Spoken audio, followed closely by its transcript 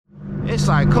It's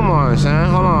like, come on, son.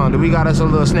 Hold on. Do we got us a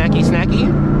little snacky?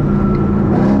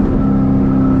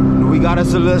 Do we got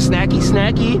us a little snacky?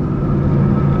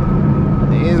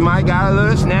 Is Mike got a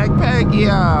little snack pack?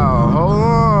 Yeah. Hold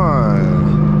on.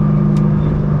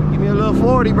 Give me a little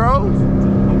 40, bro.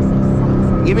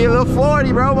 Give me a little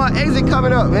 40, bro. My exit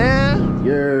coming up, man.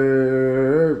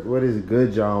 Yeah. What is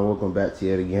good, y'all? Welcome back to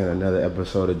yet again another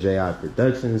episode of JI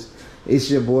Productions. It's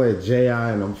your boy JI,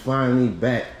 and I'm finally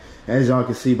back. As y'all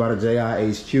can see by the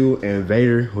JI HQ and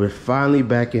Vader, we're finally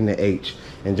back in the H.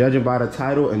 And judging by the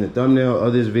title and the thumbnail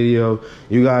of this video,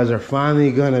 you guys are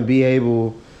finally gonna be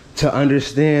able to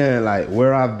understand like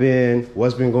where I've been,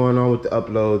 what's been going on with the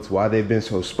uploads, why they've been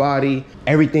so spotty,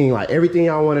 everything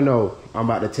y'all want to know, I'm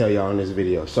about to tell y'all in this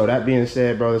video. So that being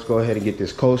said, bro, let's go ahead and get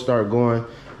this cold start going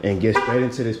and get straight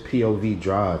into this POV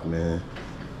drive, man.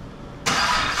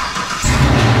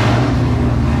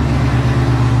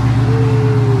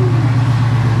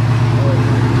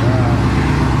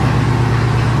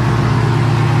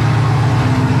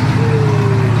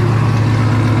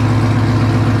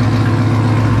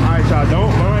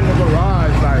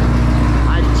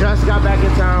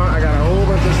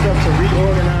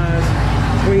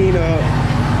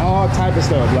 Type of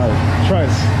stuff like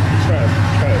trust.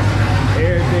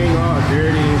 Everything all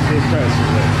dirty and shit, trust.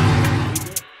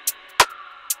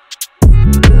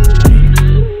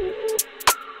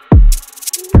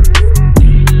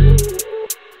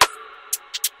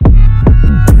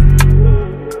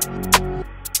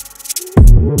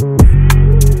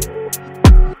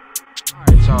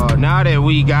 Alright, so now that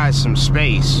we got some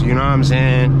space, you know what I'm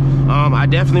saying? I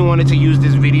definitely wanted to use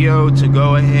this video to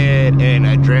go ahead and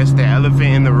address the elephant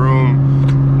in the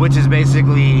room, which is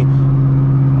basically,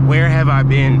 where have I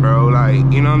been, bro? Like,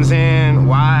 you know what I'm saying?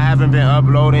 Why I haven't been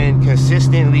uploading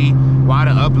consistently, why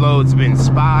the uploads been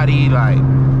spotty, like,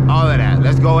 all of that.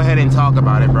 Let's go ahead and talk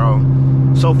about it, bro.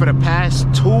 So for the past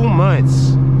 2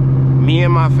 months, me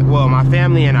and my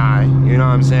family and I, you know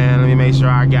what I'm saying? Let me make sure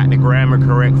I got the grammar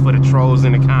correct for the trolls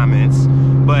in the comments.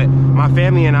 But my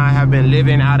family and I have been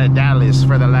living out of Dallas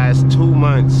for the last 2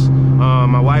 months.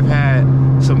 My wife had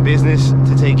some business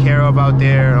to take care of out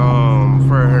there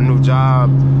for her new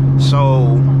job.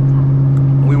 So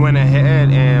we went ahead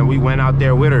and we went out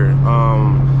there with her,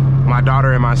 my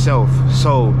daughter and myself.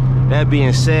 So that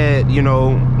being said, you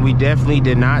know, we definitely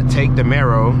did not take the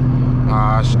marrow.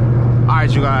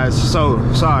 Alright, you guys, so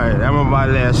sorry, that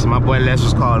was my boy Les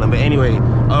was calling. But anyway,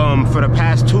 for the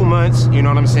past 2 months, you know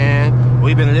what I'm saying,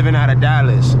 we've been living out of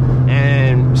Dallas.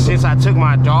 And since I took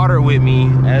my daughter with me,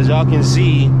 as y'all can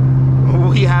see,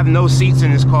 we have no seats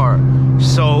in this car.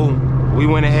 So we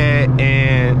went ahead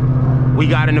and we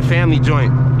got in the family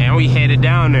joint and we headed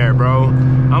down there, bro.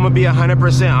 I'm gonna be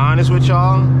 100% honest with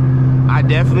y'all. I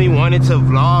definitely wanted to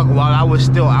vlog while I was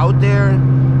still out there.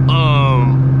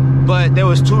 But there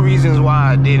was 2 reasons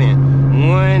why I didn't.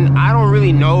 One, I don't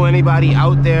really know anybody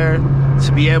out there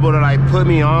to be able to like put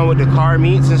me on with the car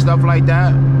meets and stuff like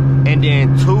that. And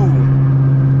then 2,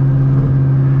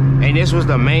 and this was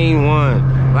the main one,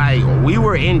 like we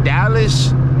were in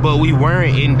Dallas, but we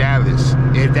weren't in Dallas,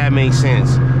 if that makes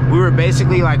sense. We were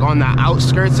basically like on the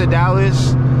outskirts of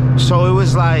Dallas. So it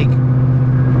was like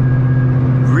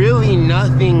really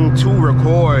nothing to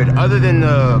record other than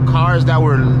the cars that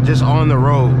were just on the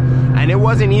road. And it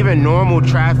wasn't even normal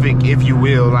traffic, if you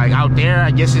will. Like out there,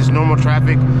 I guess it's normal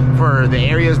traffic for the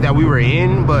areas that we were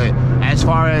in, but as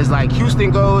far as like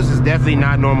Houston goes, it's definitely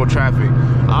not normal traffic.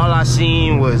 All I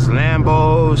seen was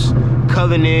Lambos,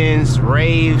 Cullinans,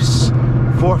 Wraiths,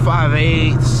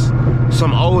 458s,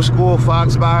 some old school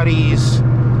Fox bodies.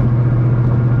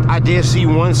 I did see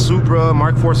one Supra,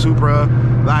 Mark IV Supra,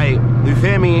 like, you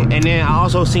feel me? And then I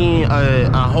also seen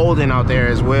a Holden out there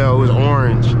as well. It was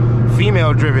orange,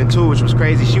 female driven too, which was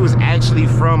crazy. She was actually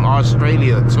from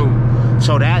Australia too,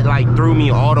 so that like threw me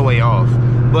all the way off.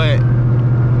 But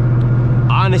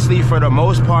honestly, for the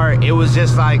most part, it was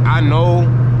just like I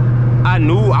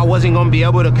knew I wasn't gonna be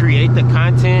able to create the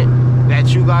content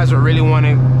that you guys were really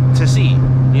wanting to see.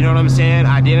 You know what I'm saying?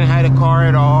 I didn't have a car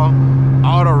at all.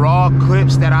 All the raw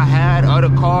clips that I had of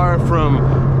the car from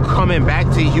coming back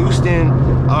to Houston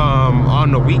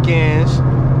on the weekends,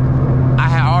 I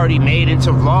had already made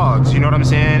into vlogs, you know what I'm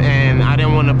saying? And I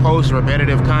didn't want to post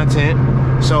repetitive content.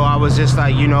 So I was just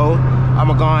like, you know, I'm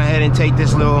gonna go ahead and take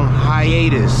this little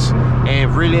hiatus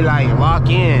and really like lock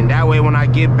in. That way when I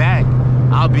get back,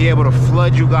 I'll be able to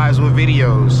flood you guys with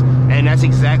videos. And that's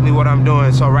exactly what I'm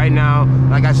doing. So right now,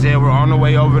 like I said, we're on the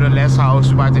way over to Les' house.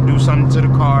 We're about to do something to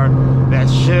the car that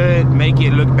should make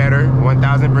it look better,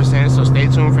 1000%. So stay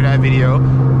tuned for that video.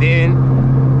 Then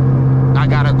I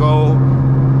gotta go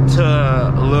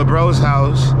to Lil Bro's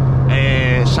house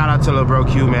And shout out to little bro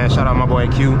Q, man. Shout out my boy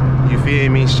Q. You feel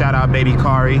me? Shout out baby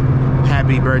Kari.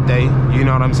 Happy birthday. You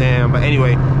know what I'm saying? But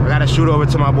anyway, I gotta shoot over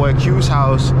to my boy Q's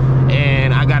house,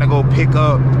 and I gotta go pick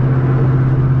up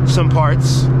some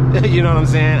parts. You know what I'm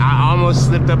saying? I almost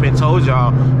slipped up and told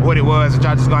y'all what it was, but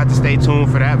y'all just gonna have to stay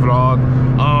tuned for that vlog.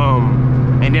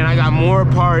 And then I got more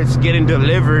parts getting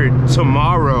delivered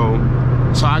tomorrow,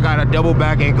 so I gotta double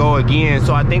back and go again.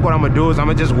 So I think what I'm gonna do is I'm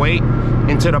gonna just wait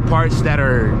until the parts that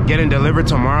are getting delivered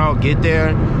tomorrow get there,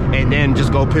 and then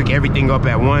just go pick everything up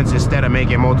at once instead of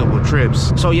making multiple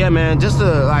trips. So yeah, man, just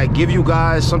to like give you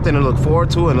guys something to look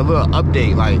forward to and a little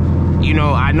update. Like, you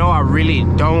know I really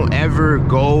don't ever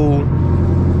go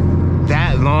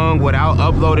that long without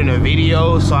uploading a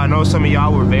video, so I know some of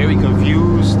y'all were very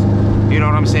confused. You know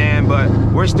what I'm saying? But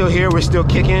we're still here, we're still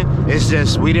kicking. It's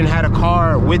just we didn't have a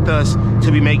car with us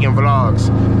to be making vlogs.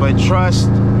 But trust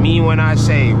me when I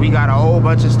say we got a whole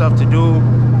bunch of stuff to do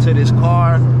to this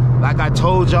car. Like I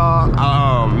told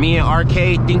y'all, me and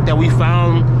RK think that we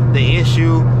found the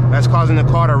issue that's causing the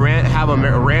car to have a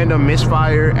random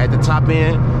misfire at the top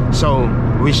end. So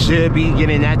we should be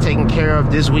getting that taken care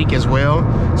of this week as well.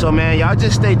 So man, y'all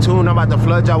just stay tuned. I'm about to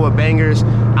flood y'all with bangers.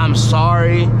 I'm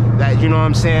sorry that, you know what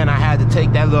I'm saying, I had to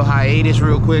take that little hiatus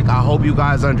real quick. I hope you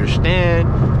guys understand.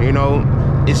 You know,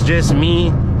 it's just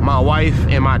me, my wife,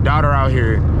 and my daughter out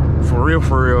here, for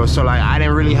real. So like, I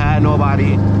didn't really have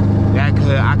nobody that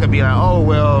I could be like, oh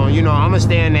well, you know, I'm gonna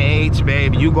stay in the H,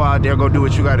 babe, you go out there, go do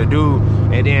what you gotta do,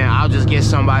 and then I'll just get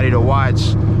somebody to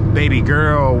watch baby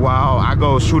girl while I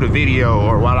go shoot a video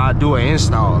or while I do an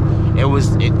install.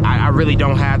 I really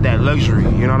don't have that luxury,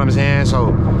 you know what I'm saying?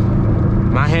 So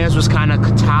my hands was kind of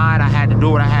tied. I had to do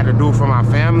what I had to do for my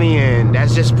family, and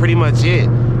that's just pretty much it.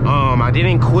 I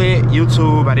didn't quit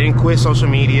YouTube, I didn't quit social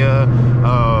media.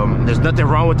 There's nothing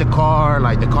wrong with the car.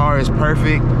 Like, the car is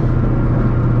perfect.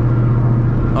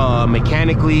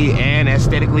 Mechanically and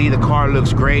aesthetically, the car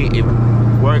looks great. It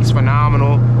works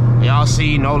phenomenal. Y'all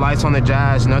see, no lights on the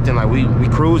jazz, nothing. Like, we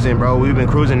cruising, bro. We've been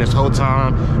cruising this whole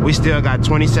time. We still got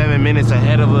 27 minutes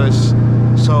ahead of us.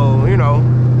 So, you know,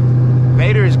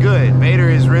 Vader is good. Vader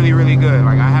is really good.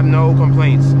 Like, I have no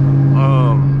complaints.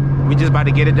 We just about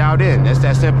to get it dialed in. That's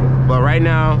that simple. But right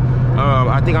now,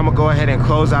 I think I'm gonna go ahead and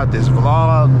close out this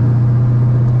vlog.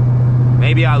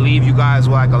 Maybe I'll leave you guys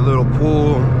with like a little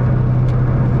pool.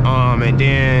 And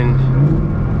then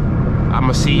I'm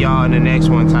gonna see y'all in the next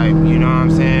one type, you know what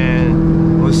I'm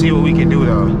saying? We'll see what we can do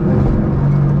though.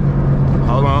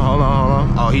 Hold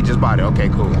on. Oh, he just bought it. Okay,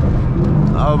 cool.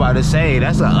 I was about to say,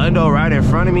 that's an Undo right in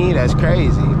front of me. That's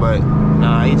crazy, but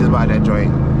nah, he just bought that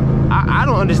joint. I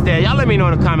don't understand. Y'all let me know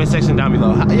in the comment section down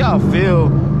below how y'all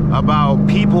feel about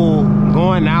people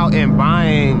going out and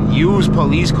buying used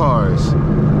police cars.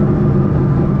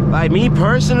 Like, me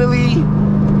personally,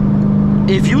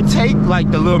 if you take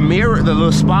like the little mirror, the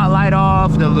little spotlight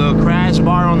off, the little crash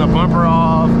bar on the bumper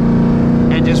off,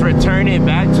 and just return it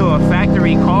back to a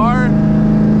factory car,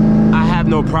 I have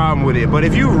no problem with it. But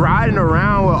if you riding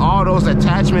around with all those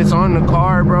attachments on the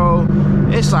car, bro,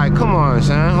 it's like, come on,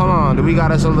 son. Hold on. Do we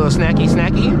got us a little snacky?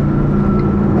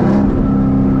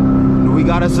 Do we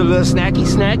got us a little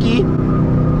snacky?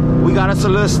 We got us a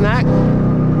little snack?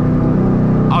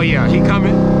 Oh yeah, he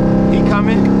coming.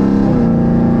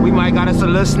 We might got us a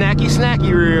little snacky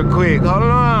real quick. Hold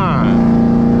on.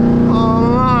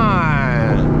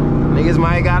 Niggas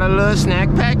might got a little snack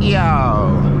pack,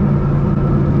 y'all.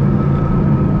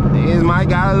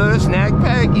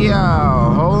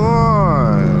 Hold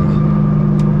on.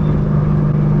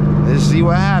 Let's see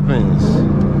what happens.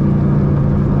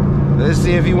 Let's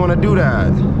see if you want to do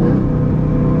that.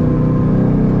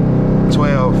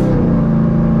 12.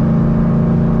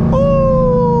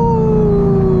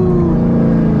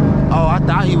 I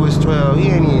thought he was 12. He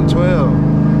ain't even 12.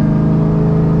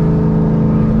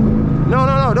 No,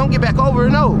 don't get back over.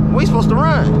 No, we supposed to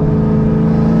run.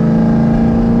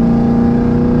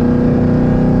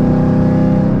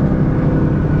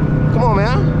 Come on,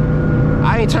 man.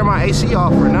 I ain't turned my AC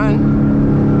off for nothing.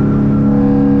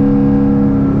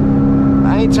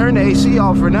 I ain't turned the AC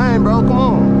off for nothing, bro. Come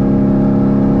on.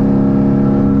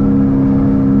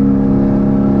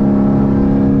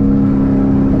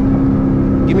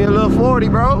 Give me a little 40,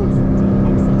 bro.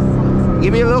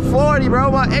 Give me a little 40,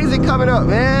 bro. My exit coming up,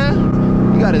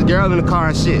 man. You got his girl in the car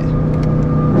and shit.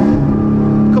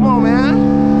 Come on, man.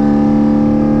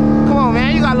 Come on,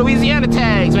 man. You got Louisiana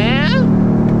tags, man.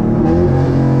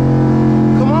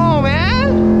 Come on,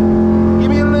 man. Give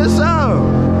me a little something.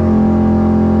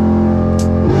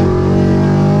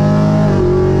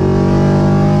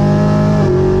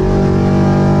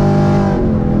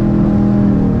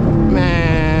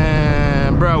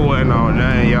 Bro wasn't on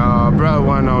nothing, y'all. Bro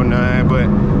wasn't on nothing,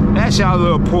 but that's y'all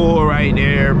little pool right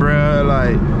there, bro.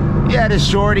 Like, yeah, the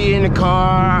shorty in the car.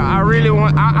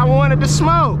 I wanted to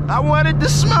smoke. I wanted to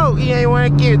smoke. He ain't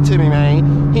want to give it to me,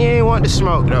 man. He ain't want to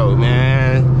smoke though,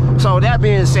 man. So that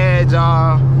being said,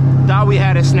 y'all, thought we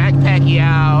had a snack packy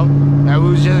out. That we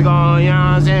was just going, you know what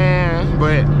I'm saying?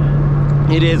 But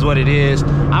it is what it is.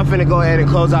 I'm finna go ahead and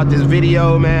close out this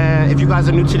video, man. If you guys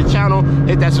are new to the channel,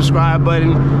 hit that subscribe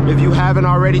button. If you haven't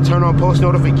already, turn on post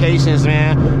notifications,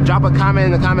 man. Drop a comment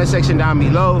in the comment section down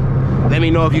below. Let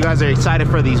me know if you guys are excited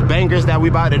for these bangers that we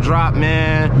about to drop,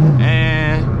 man.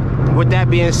 And with that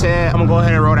being said, I'm gonna go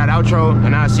ahead and roll that outro,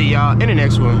 and I'll see y'all in the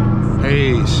next one.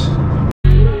 Peace.